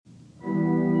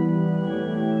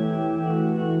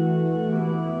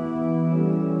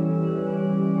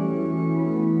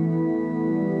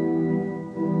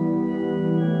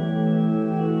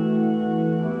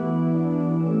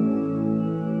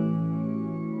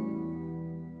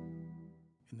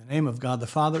name of God the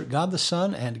Father, God the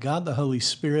Son, and God the Holy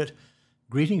Spirit.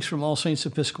 Greetings from All Saints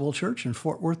Episcopal Church in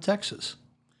Fort Worth, Texas.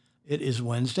 It is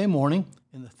Wednesday morning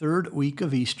in the third week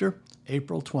of Easter,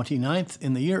 April 29th,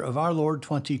 in the year of our Lord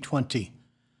 2020.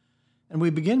 And we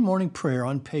begin morning prayer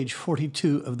on page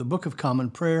 42 of the Book of Common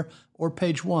Prayer, or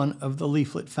page 1 of the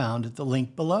leaflet found at the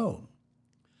link below.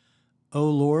 O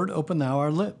Lord, open thou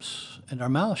our lips, and our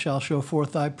mouth shall show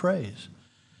forth thy praise.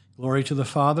 Glory to the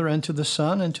Father, and to the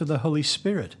Son, and to the Holy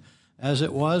Spirit, as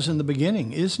it was in the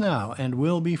beginning, is now, and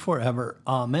will be forever.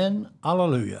 Amen.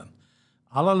 Alleluia.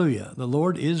 Alleluia. The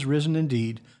Lord is risen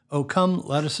indeed. O come,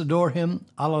 let us adore him.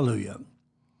 Alleluia.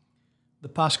 The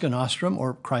Pascha Nostrum,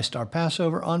 or Christ our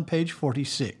Passover, on page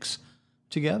 46.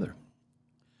 Together.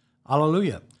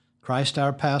 Alleluia. Christ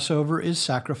our Passover is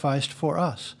sacrificed for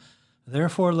us.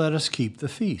 Therefore let us keep the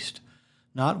feast,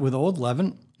 not with old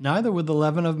leaven, neither with the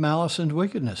leaven of malice and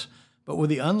wickedness, but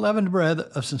with the unleavened bread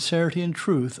of sincerity and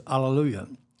truth. Alleluia.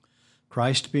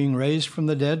 Christ, being raised from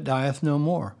the dead, dieth no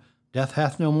more. Death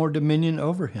hath no more dominion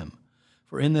over him.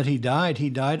 For in that he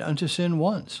died unto sin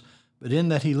once, but in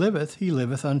that he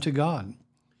liveth unto God.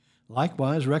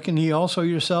 Likewise reckon ye also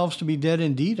yourselves to be dead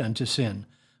indeed unto sin,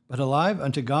 but alive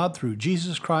unto God through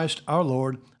Jesus Christ our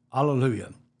Lord.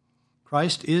 Alleluia.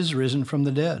 Christ is risen from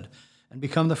the dead, and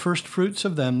become the firstfruits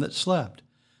of them that slept.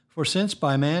 For since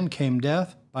by man came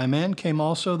death, by man came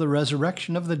also the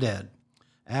resurrection of the dead.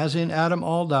 As in Adam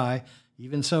all die,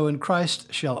 even so in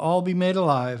Christ shall all be made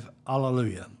alive.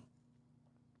 Alleluia.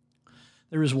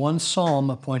 There is one psalm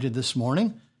appointed this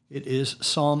morning. It is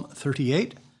Psalm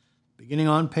 38, beginning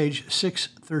on page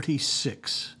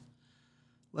 636.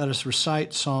 Let us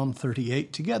recite Psalm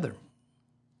 38 together.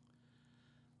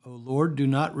 O Lord, do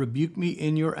not rebuke me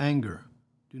in your anger.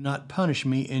 Do not punish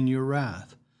me in your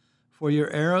wrath. For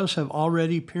your arrows have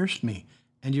already pierced me,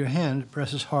 and your hand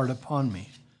presses hard upon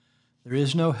me. There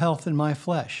is no health in my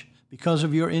flesh because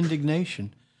of your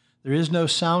indignation. There is no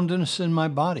soundness in my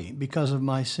body because of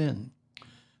my sin.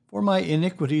 For my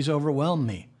iniquities overwhelm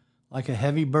me. Like a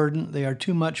heavy burden, they are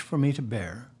too much for me to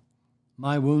bear.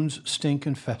 My wounds stink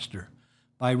and fester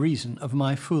by reason of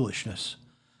my foolishness.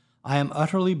 I am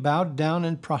utterly bowed down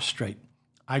and prostrate.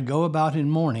 I go about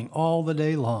in mourning all the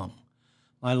day long.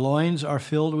 My loins are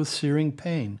filled with searing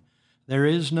pain. There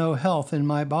is no health in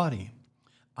my body.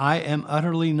 I am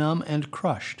utterly numb and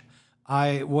crushed.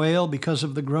 I wail because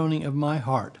of the groaning of my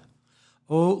heart.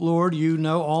 O Lord, you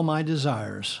know all my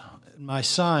desires. My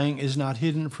sighing is not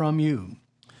hidden from you.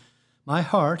 My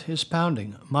heart is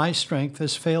pounding. My strength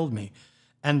has failed me,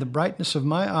 and the brightness of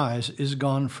my eyes is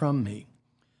gone from me.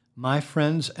 My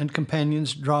friends and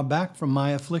companions draw back from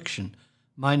my affliction.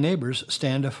 My neighbors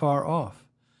stand afar off.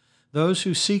 Those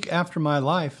who seek after my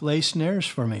life lay snares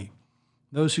for me.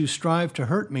 Those who strive to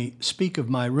hurt me speak of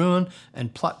my ruin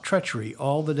and plot treachery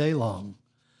all the day long.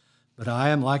 But I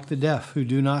am like the deaf who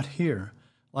do not hear,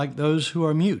 like those who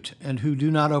are mute and who do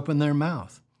not open their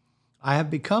mouth. I have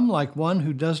become like one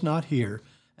who does not hear,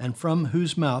 and from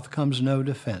whose mouth comes no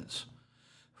defense.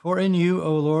 For in you,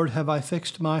 O Lord, have I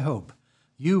fixed my hope.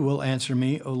 You will answer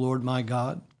me, O Lord my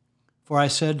God. For I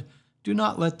said, do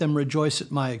not let them rejoice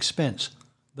at my expense,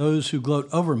 those who gloat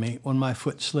over me when my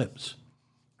foot slips.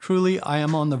 Truly I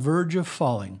am on the verge of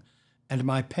falling, and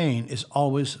my pain is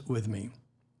always with me.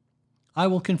 I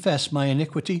will confess my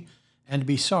iniquity and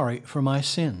be sorry for my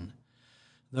sin.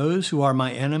 Those who are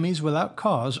my enemies without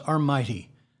cause are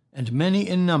mighty, and many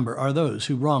in number are those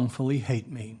who wrongfully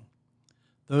hate me.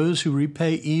 Those who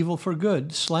repay evil for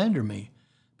good slander me,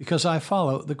 because I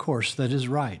follow the course that is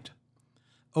right.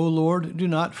 O Lord, do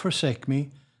not forsake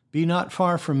me. Be not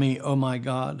far from me, O my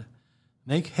God.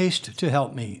 Make haste to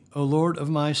help me, O Lord of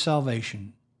my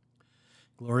salvation.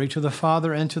 Glory to the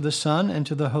Father, and to the Son, and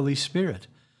to the Holy Spirit,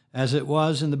 as it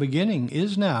was in the beginning,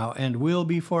 is now, and will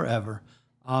be forever.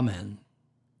 Amen.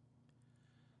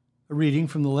 A reading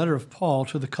from the letter of Paul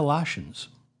to the Colossians.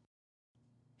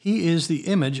 He is the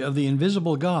image of the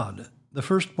invisible God, the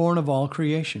firstborn of all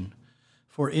creation.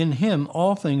 For in him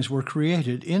all things were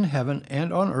created in heaven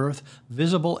and on earth,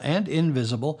 visible and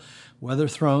invisible, whether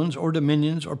thrones or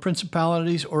dominions or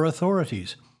principalities or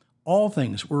authorities. All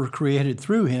things were created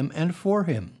through him and for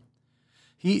him.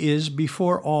 He is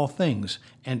before all things,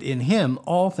 and in him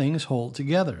all things hold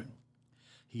together.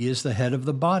 He is the head of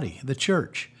the body, the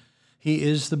church. He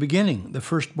is the beginning, the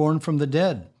firstborn from the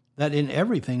dead, that in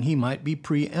everything he might be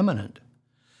preeminent.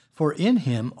 For in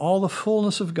him all the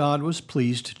fullness of God was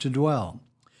pleased to dwell,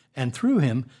 and through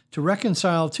him to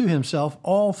reconcile to himself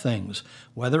all things,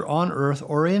 whether on earth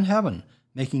or in heaven,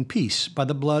 making peace by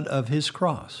the blood of his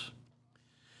cross.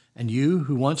 And you,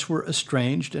 who once were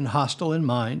estranged and hostile in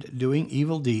mind, doing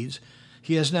evil deeds,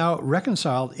 he has now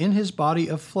reconciled in his body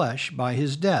of flesh by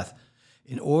his death,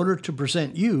 in order to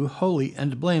present you holy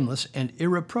and blameless and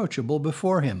irreproachable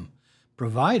before him,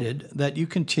 provided that you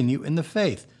continue in the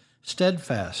faith,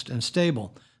 steadfast and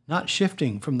stable, not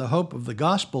shifting from the hope of the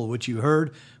gospel which you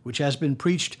heard, which has been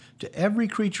preached to every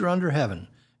creature under heaven,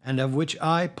 and of which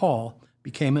I, Paul,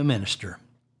 became a minister.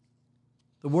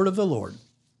 The word of the Lord.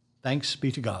 Thanks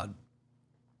be to God.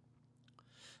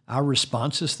 Our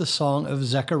response is the Song of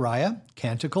Zechariah,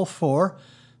 Canticle 4,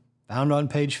 found on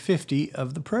page 50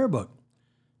 of the prayer book.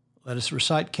 Let us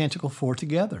recite Canticle 4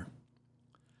 together.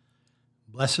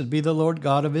 Blessed be the Lord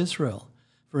God of Israel,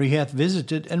 for he hath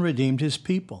visited and redeemed his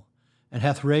people, and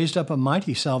hath raised up a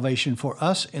mighty salvation for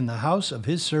us in the house of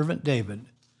his servant David,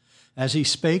 as he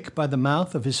spake by the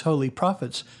mouth of his holy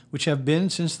prophets, which have been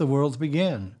since the world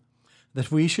began,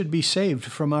 that we should be saved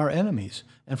from our enemies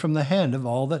and from the hand of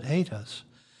all that hate us,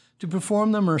 to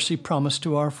perform the mercy promised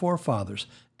to our forefathers,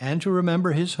 and to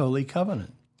remember his holy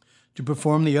covenant, to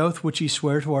perform the oath which he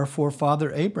sware to our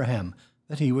forefather Abraham,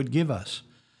 that he would give us,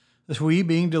 that we,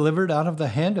 being delivered out of the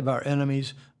hand of our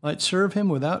enemies, might serve him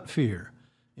without fear,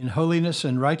 in holiness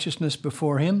and righteousness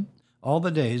before him all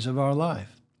the days of our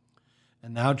life.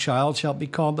 And thou, child, shalt be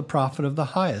called the prophet of the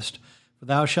highest, for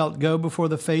thou shalt go before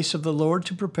the face of the Lord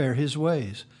to prepare his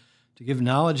ways, to give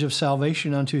knowledge of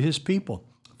salvation unto his people,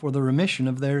 for the remission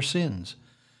of their sins,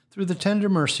 through the tender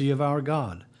mercy of our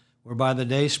God, whereby the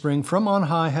dayspring from on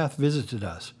high hath visited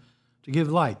us, to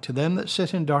give light to them that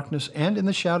sit in darkness and in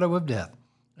the shadow of death,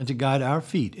 and to guide our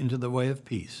feet into the way of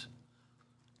peace.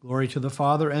 Glory to the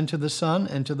Father, and to the Son,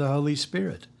 and to the Holy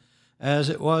Spirit, as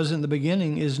it was in the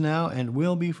beginning, is now, and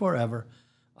will be forever.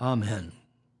 Amen.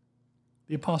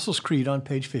 The Apostles' Creed on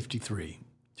page 53.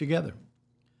 Together.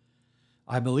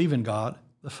 I believe in God,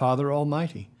 the Father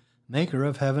Almighty, maker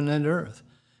of heaven and earth,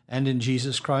 and in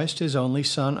Jesus Christ, his only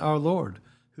Son, our Lord,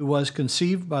 who was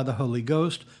conceived by the Holy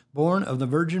Ghost, born of the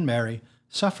Virgin Mary,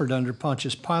 suffered under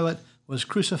Pontius Pilate, was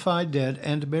crucified, dead,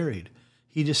 and buried.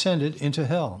 He descended into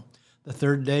hell. The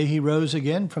third day he rose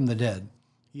again from the dead.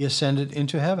 He ascended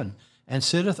into heaven, and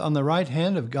sitteth on the right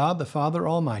hand of God the Father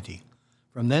Almighty.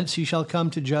 From thence he shall come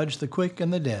to judge the quick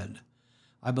and the dead.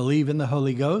 I believe in the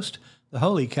Holy Ghost, the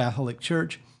Holy Catholic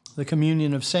Church, the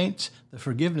communion of saints, the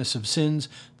forgiveness of sins,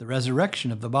 the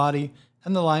resurrection of the body,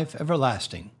 and the life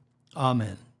everlasting.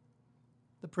 Amen.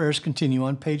 The prayers continue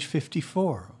on page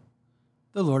 54.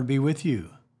 The Lord be with you.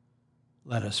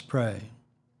 Let us pray.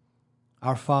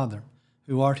 Our Father,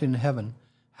 who art in heaven,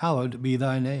 hallowed be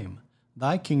thy name.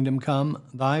 Thy kingdom come,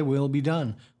 thy will be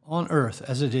done, on earth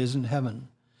as it is in heaven.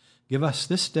 Give us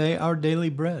this day our daily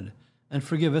bread, and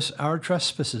forgive us our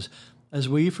trespasses, as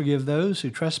we forgive those who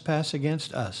trespass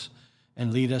against us.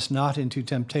 And lead us not into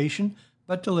temptation,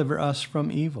 but deliver us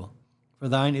from evil. For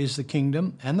thine is the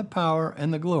kingdom, and the power,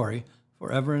 and the glory,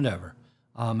 forever and ever.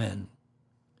 Amen.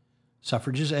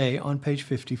 Suffrages A on page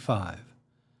 55.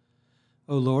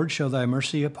 O Lord, show thy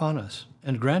mercy upon us,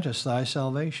 and grant us thy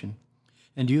salvation.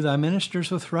 Endue thy ministers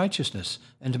with righteousness,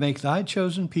 and make thy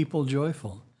chosen people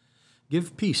joyful.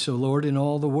 Give peace, O Lord, in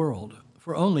all the world,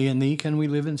 for only in thee can we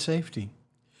live in safety.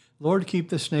 Lord, keep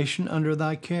this nation under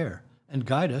thy care, and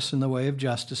guide us in the way of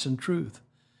justice and truth.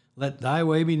 Let thy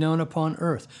way be known upon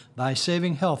earth, thy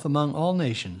saving health among all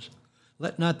nations.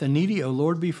 Let not the needy, O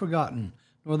Lord, be forgotten,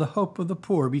 nor the hope of the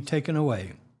poor be taken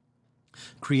away.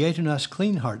 Create in us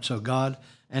clean hearts, O God,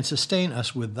 and sustain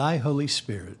us with thy Holy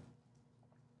Spirit.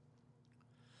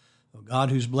 O God,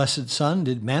 whose blessed Son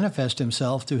did manifest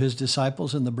himself to his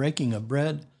disciples in the breaking of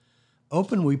bread,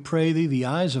 open, we pray thee, the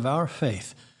eyes of our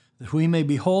faith, that we may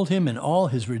behold him in all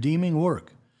his redeeming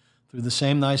work. Through the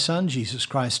same thy Son, Jesus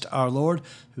Christ our Lord,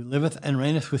 who liveth and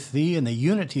reigneth with thee in the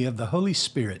unity of the Holy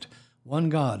Spirit, one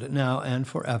God, now and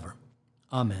forever.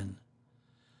 Amen.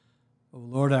 O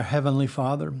Lord, our heavenly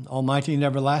Father, almighty and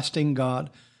everlasting God,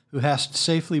 who hast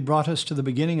safely brought us to the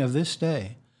beginning of this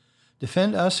day,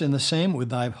 defend us in the same with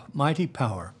thy mighty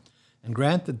power, and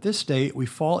grant that this day we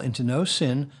fall into no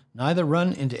sin, neither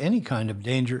run into any kind of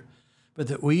danger, but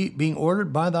that we, being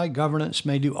ordered by thy governance,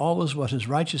 may do always what is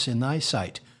righteous in thy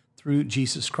sight, through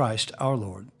Jesus Christ our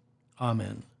Lord.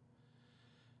 Amen.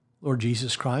 Lord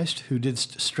Jesus Christ, who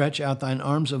didst stretch out thine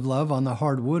arms of love on the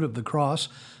hard wood of the cross,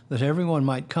 that everyone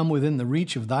might come within the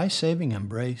reach of thy saving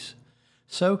embrace,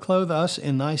 so clothe us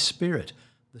in thy Spirit,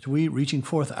 that we, reaching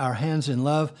forth our hands in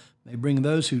love, may bring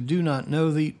those who do not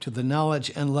know thee to the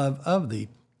knowledge and love of thee,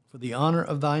 for the honor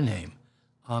of thy name.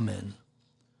 Amen.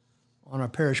 On our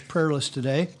parish prayer list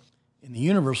today, in the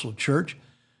Universal Church,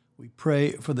 we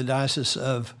pray for the Diocese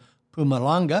of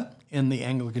Mpumalanga in the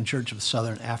Anglican Church of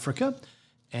Southern Africa,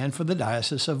 and for the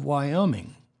Diocese of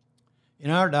Wyoming. In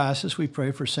our diocese, we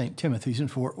pray for St. Timothy's in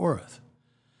Fort Worth.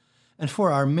 And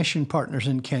for our mission partners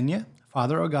in Kenya,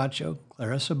 Father Ogacho,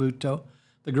 Clara Sabuto,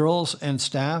 the girls and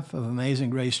staff of Amazing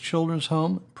Grace Children's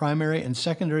Home, primary and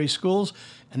secondary schools,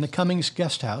 and the Cummings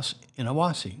Guest House in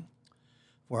Awasi.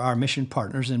 For our mission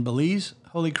partners in Belize,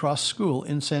 Holy Cross School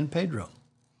in San Pedro.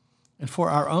 And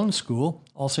for our own school,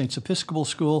 All Saints Episcopal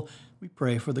School, we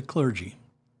pray for the clergy.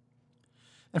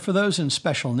 And for those in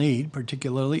special need,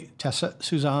 particularly Tessa,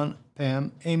 Suzanne,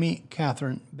 Pam, Amy,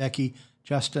 Catherine, Becky,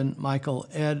 Justin, Michael,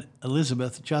 Ed,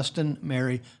 Elizabeth, Justin,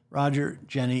 Mary, Roger,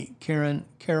 Jenny, Karen,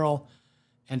 Carol,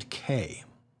 and Kay.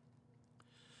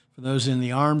 For those in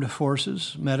the armed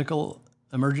forces, medical,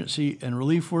 emergency, and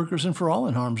relief workers, and for all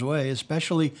in harm's way,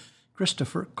 especially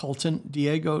Christopher, Colton,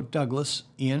 Diego, Douglas,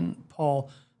 Ian,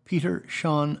 Paul, Peter,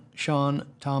 Sean,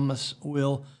 Thomas,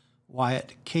 Will,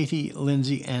 Wyatt, Katie,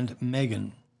 Lindsay, and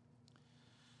Megan.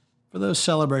 For those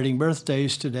celebrating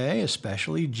birthdays today,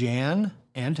 especially Jan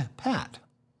and Pat.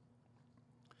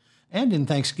 And in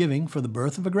Thanksgiving for the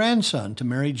birth of a grandson to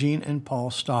Mary Jean and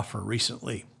Paul Stauffer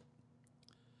recently.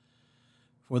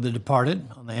 For the departed,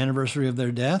 on the anniversary of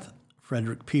their death,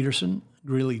 Frederick Peterson,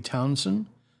 Greeley Townsend,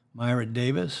 Myra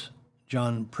Davis,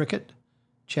 John Prickett,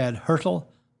 Chad Hurtle,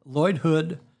 Lloyd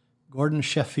Hood, Gordon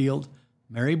Sheffield,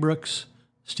 Mary Brooks,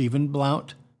 Stephen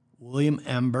Blount, William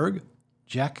Amberg,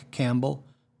 Jack Campbell,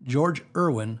 George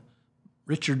Irwin,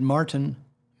 Richard Martin,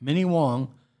 Minnie Wong,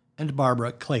 and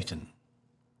Barbara Clayton.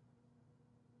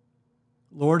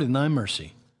 Lord, in thy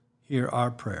mercy, hear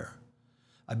our prayer.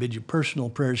 I bid you personal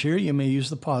prayers here. You may use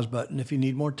the pause button if you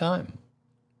need more time.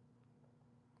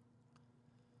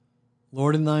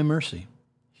 Lord, in thy mercy,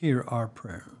 hear our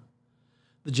prayer.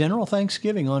 The general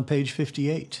thanksgiving on page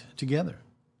 58, together.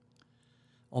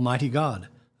 Almighty God,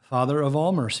 Father of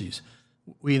all mercies,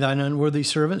 we, thine unworthy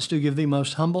servants, do give thee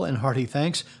most humble and hearty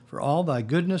thanks for all thy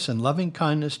goodness and loving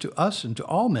kindness to us and to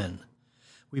all men.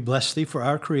 We bless thee for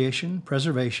our creation,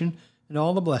 preservation, and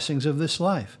all the blessings of this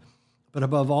life, but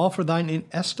above all for thine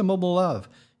inestimable love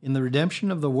in the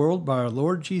redemption of the world by our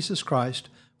Lord Jesus Christ,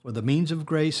 for the means of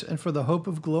grace and for the hope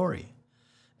of glory.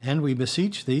 And we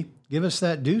beseech thee, give us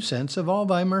that due sense of all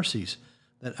thy mercies,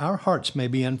 that our hearts may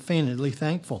be unfeignedly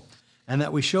thankful, and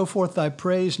that we show forth thy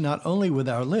praise not only with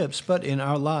our lips, but in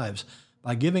our lives,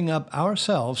 by giving up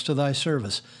ourselves to thy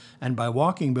service, and by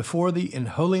walking before thee in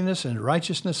holiness and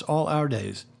righteousness all our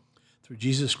days. Through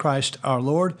Jesus Christ our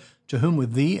Lord, to whom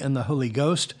with thee and the Holy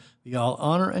Ghost be all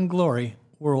honor and glory,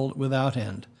 world without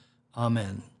end.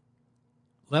 Amen.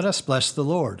 Let us bless the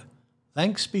Lord.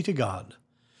 Thanks be to God.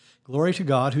 Glory to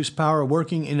God, whose power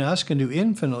working in us can do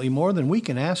infinitely more than we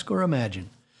can ask or imagine.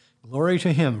 Glory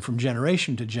to him from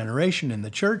generation to generation in the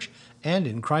church and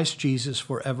in Christ Jesus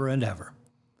forever and ever.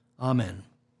 Amen.